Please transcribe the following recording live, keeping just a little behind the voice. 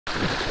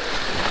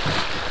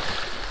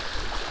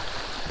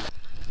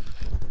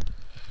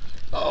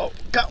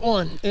got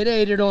one. It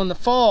ate it on the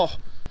fall.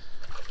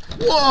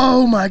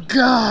 Whoa, my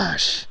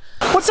gosh.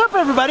 What's up,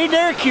 everybody?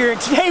 Derek here,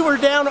 and today we're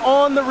down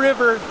on the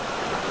river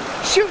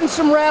shooting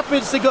some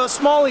rapids to go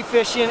smallie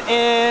fishing,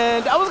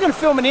 and I was gonna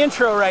film an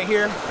intro right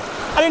here.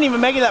 I didn't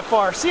even make it that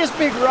far. See this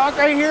big rock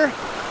right here?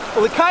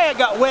 Well, the kayak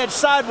got wedged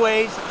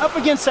sideways up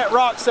against that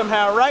rock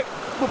somehow right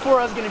before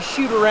I was gonna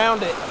shoot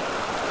around it.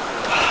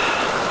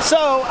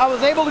 So I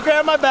was able to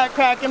grab my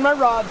backpack and my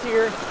rods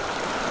here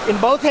in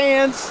both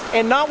hands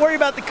and not worry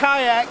about the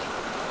kayak.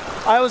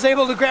 I was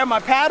able to grab my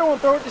paddle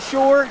and throw it to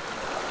shore.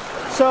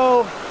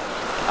 So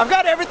I've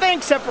got everything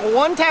except for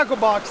one tackle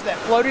box that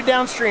floated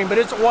downstream, but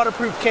it's a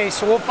waterproof case,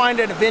 so we'll find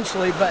it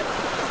eventually. But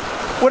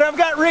what I've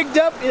got rigged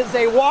up is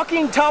a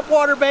walking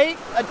topwater bait,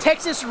 a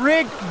Texas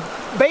rigged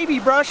baby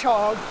brush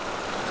hog,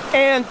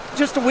 and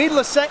just a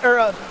weedless a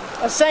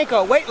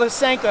Senko, weightless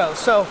Senko.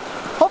 So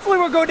hopefully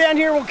we'll go down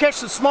here, we'll catch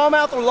some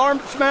smallmouth or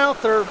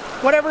largemouth or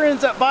whatever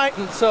ends up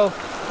biting. So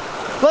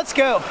let's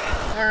go.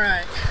 All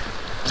right,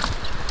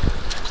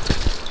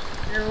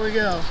 here we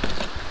go.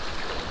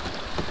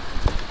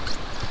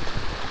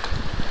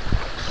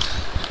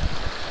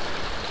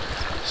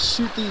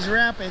 Shoot these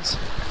rapids.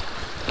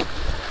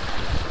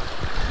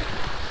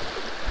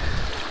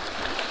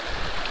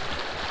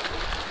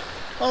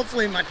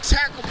 Hopefully my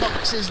tackle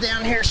box is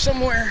down here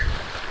somewhere.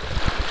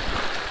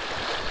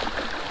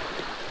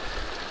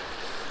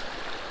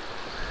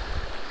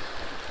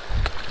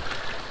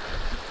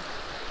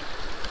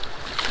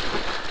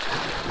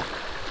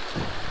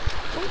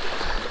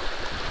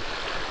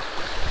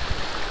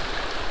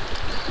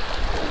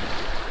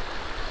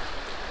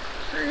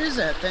 Where is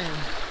that thing?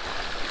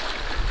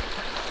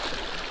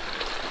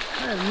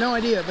 I have no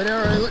idea, but it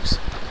already looks.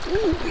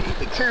 Ooh, we need to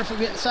be careful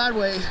getting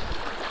sideways.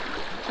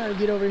 Trying to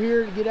get over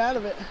here to get out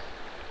of it.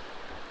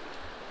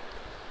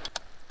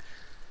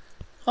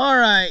 All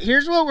right,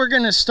 here's what we're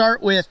gonna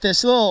start with.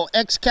 This little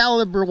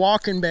Excalibur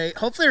walking bait.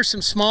 Hopefully there's some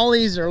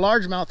smallies or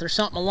largemouth or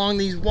something along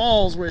these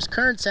walls where this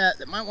current's at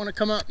that might want to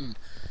come up and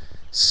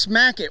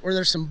smack it, where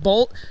there's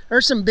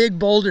some big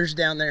boulders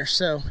down there,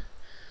 so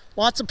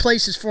lots of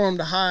places for them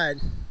to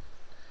hide.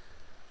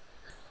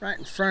 Right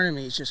in front of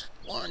me is just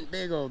one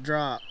big old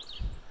drop.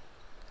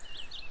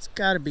 It's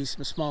got to be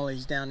some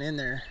smallies down in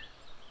there.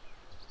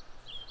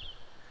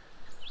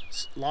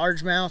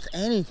 Largemouth,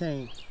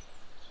 anything.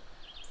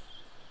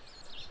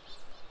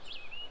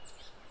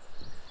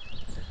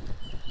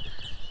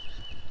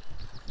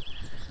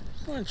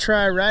 I'm going to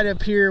try right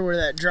up here where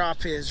that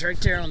drop is, right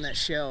there on that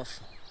shelf.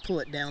 Pull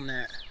it down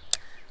that.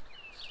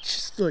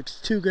 Just looks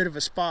too good of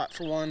a spot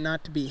for one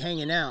not to be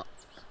hanging out.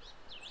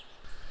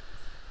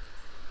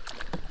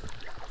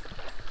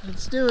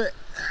 Let's do it.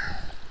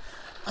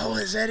 Oh,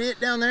 is that it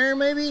down there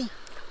maybe?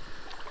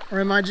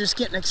 Or am I just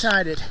getting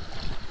excited?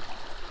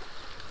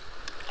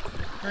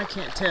 I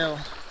can't tell.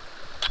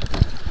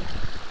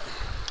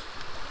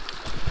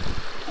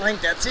 I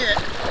think that's it.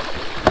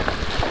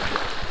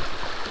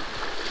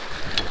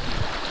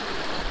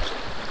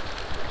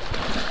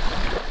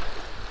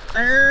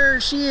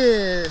 There she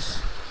is.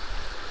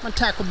 My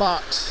tackle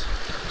box.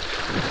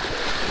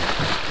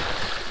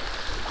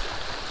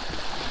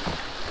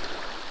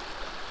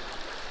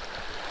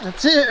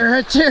 That's it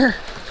right there.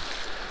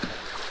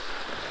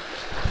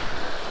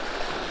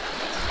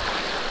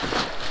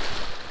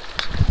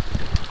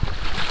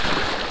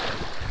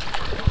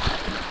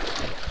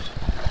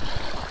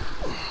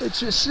 It's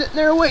just sitting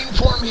there waiting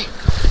for me.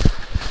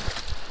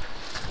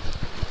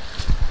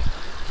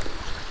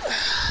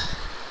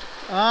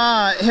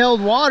 Ah, it held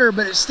water,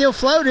 but it still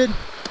floated.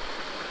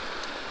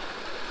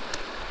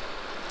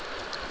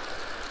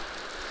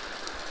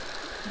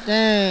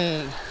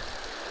 Dang.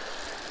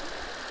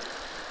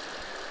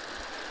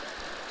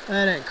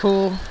 That ain't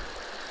cool.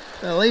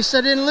 But at least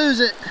I didn't lose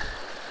it.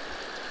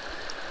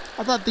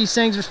 I thought these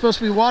things were supposed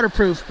to be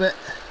waterproof, but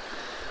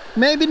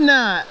maybe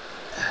not.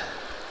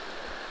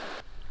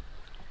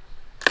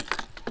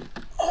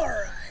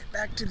 Alright,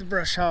 back to the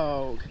brush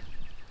hog.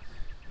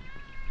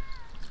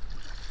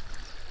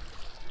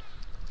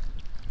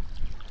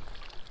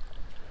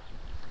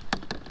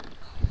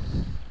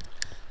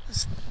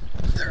 Let's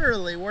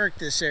thoroughly work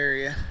this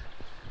area.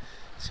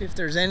 See if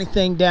there's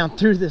anything down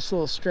through this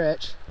little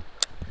stretch.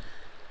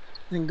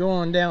 Then go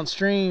on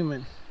downstream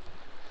and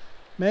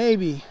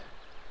maybe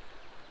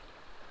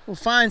we'll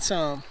find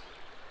some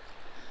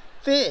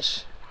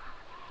fish.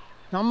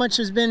 Not much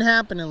has been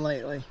happening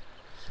lately.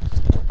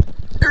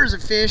 There's a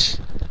fish.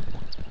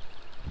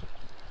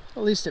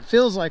 At least it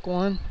feels like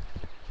one.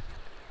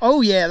 Oh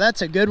yeah,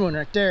 that's a good one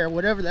right there,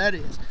 whatever that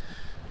is.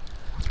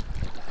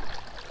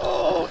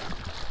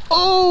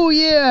 Oh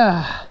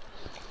yeah.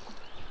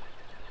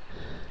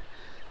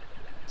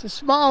 It's a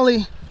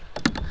smallie.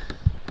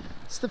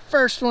 It's the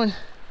first one.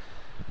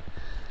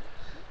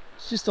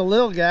 It's just a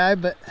little guy,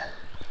 but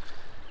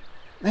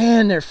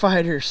man, they're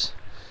fighters.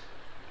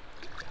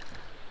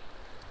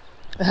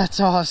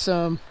 That's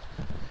awesome.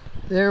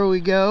 There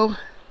we go.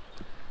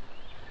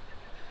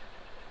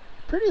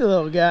 Pretty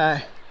little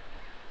guy.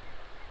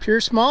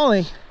 Pure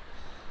smallie.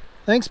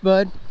 Thanks,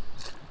 bud.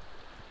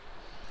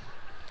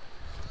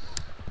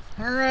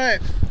 All right,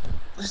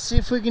 let's see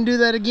if we can do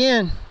that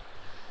again.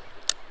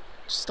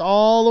 Just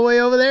all the way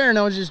over there, and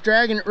I was just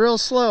dragging it real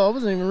slow. I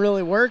wasn't even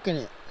really working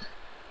it.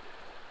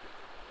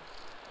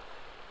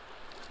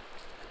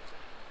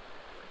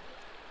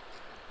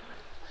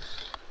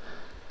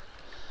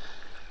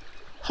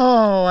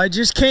 Oh, I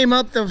just came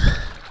up the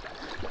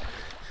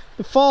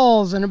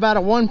falls, and about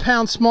a 1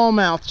 pound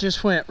smallmouth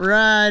just went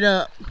right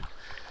up.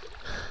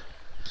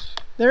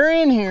 They're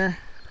in here.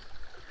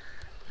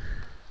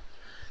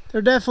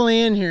 They're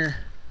definitely in here.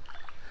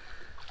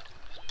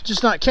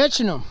 Just not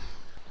catching them.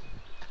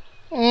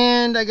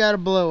 And I got a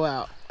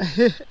blowout.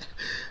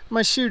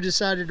 My shoe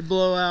decided to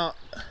blow out.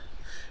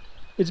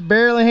 It's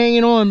barely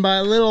hanging on by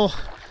a little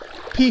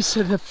piece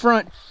of the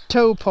front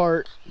toe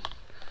part.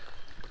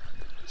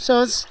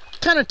 So it's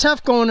kind of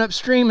tough going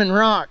upstream in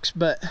rocks,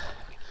 but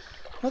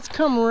let's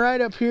come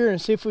right up here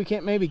and see if we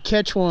can't maybe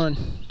catch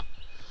one.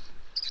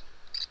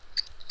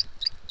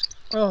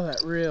 Oh,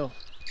 that reel.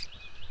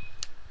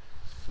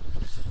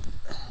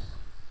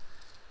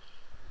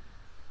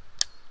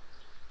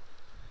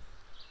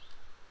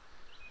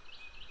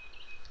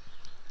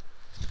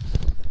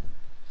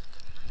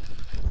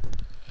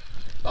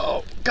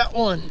 Oh, got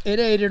one. It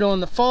ate it on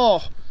the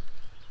fall.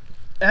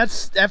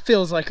 That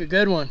feels like a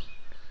good one.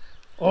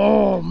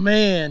 Oh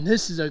man,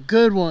 this is a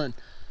good one.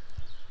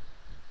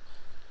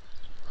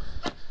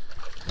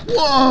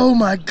 Whoa,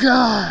 my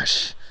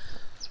gosh.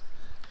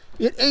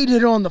 It ate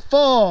it on the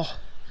fall.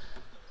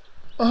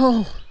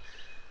 Oh,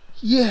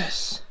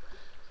 yes.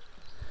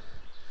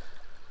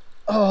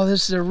 Oh,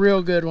 this is a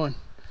real good one.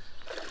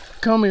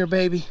 Come here,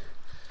 baby.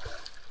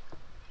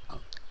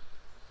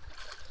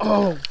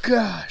 Oh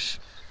gosh.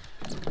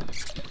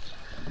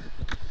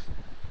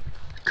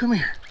 Come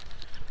here.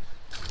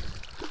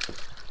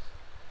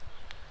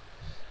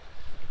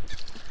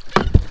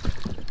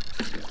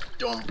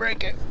 Don't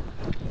break it.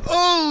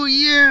 Oh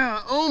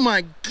yeah. Oh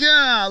my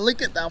God.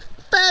 Look at how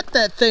fat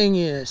that thing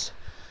is.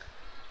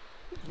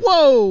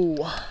 Whoa.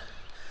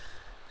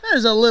 That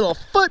is a little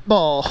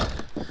football.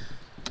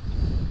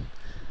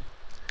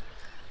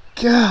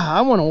 God,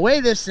 I want to weigh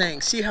this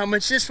thing. See how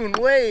much this one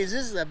weighs.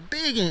 This is a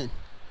big one.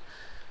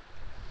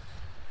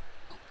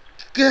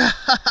 God,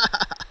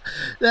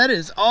 that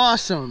is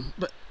awesome.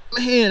 But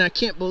man, I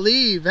can't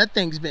believe that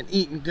thing's been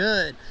eating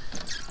good.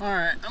 All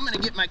right, I'm gonna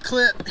get my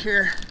clip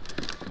here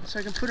so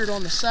I can put it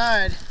on the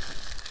side.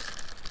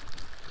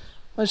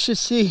 Let's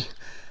just see.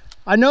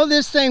 I know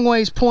this thing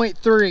weighs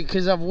 0.3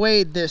 because I've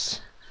weighed this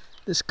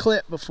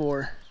clip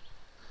before.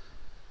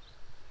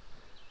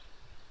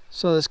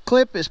 So this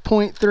clip is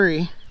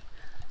 0.3.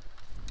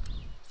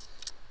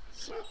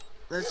 So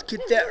let's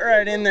get that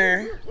right in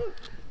there.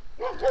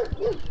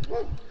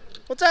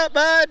 What's up,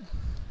 bud?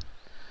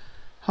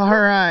 All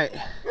right.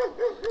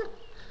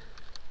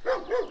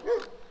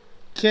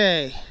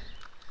 Okay.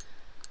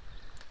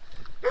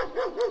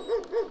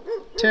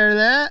 Tear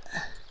that.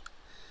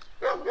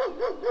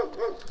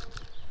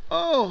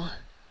 Oh.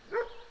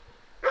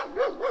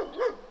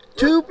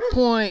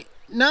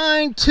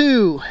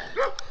 2.92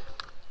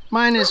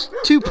 minus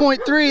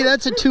 2.3,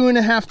 that's a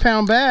 2.5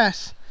 pound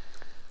bass.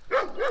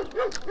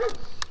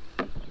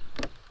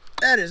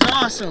 That is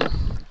awesome.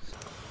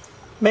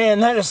 Man,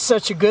 that is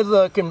such a good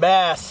looking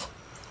bass.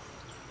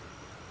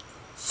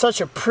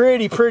 Such a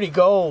pretty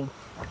gold.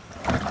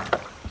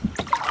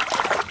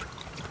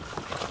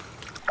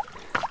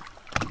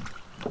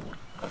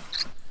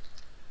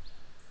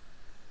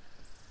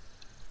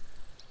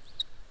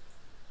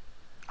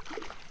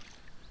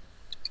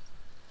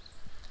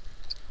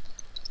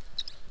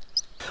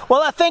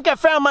 Well, I think I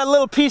found my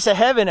little piece of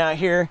heaven out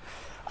here.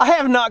 I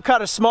have not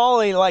caught a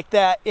smallie like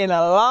that in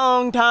a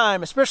long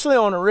time, especially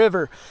on a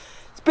river.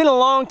 It's been a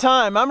long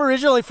time. I'm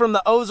originally from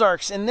the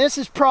Ozarks, and this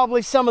is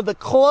probably some of the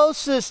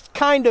closest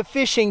kind of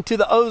fishing to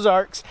the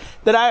Ozarks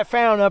that I have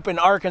found up in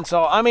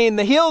Arkansas. I mean,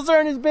 the hills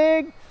aren't as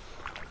big.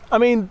 I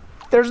mean,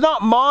 there's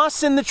not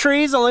moss in the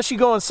trees unless you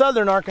go in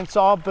southern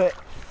Arkansas, but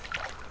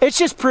it's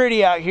just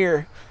pretty out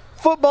here.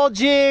 Football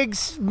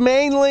jigs,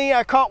 mainly.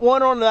 I caught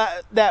one on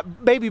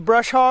that baby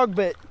brush hog,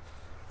 but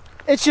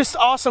it's just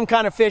awesome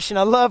kind of fishing.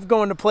 I love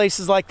going to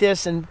places like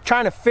this and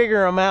trying to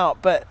figure them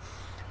out. But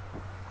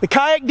the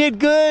kayak did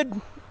good.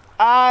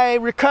 I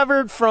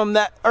recovered from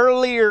that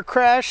earlier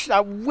crash. I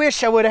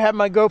wish I would have had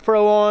my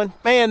GoPro on.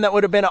 Man, that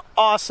would have been an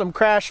awesome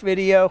crash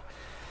video,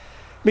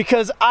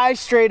 because I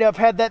straight up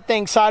had that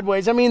thing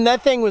sideways. I mean,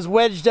 that thing was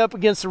wedged up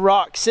against the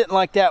rock, sitting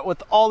like that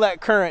with all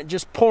that current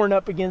just pouring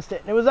up against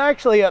it. And it was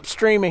actually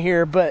upstream of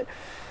here, but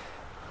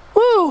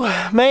whoo,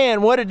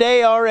 man, what a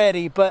day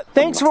already. But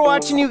thanks for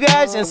watching, you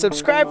guys, and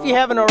subscribe if you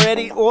haven't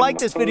already. Like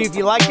this video if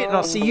you liked it, and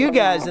I'll see you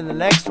guys in the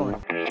next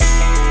one.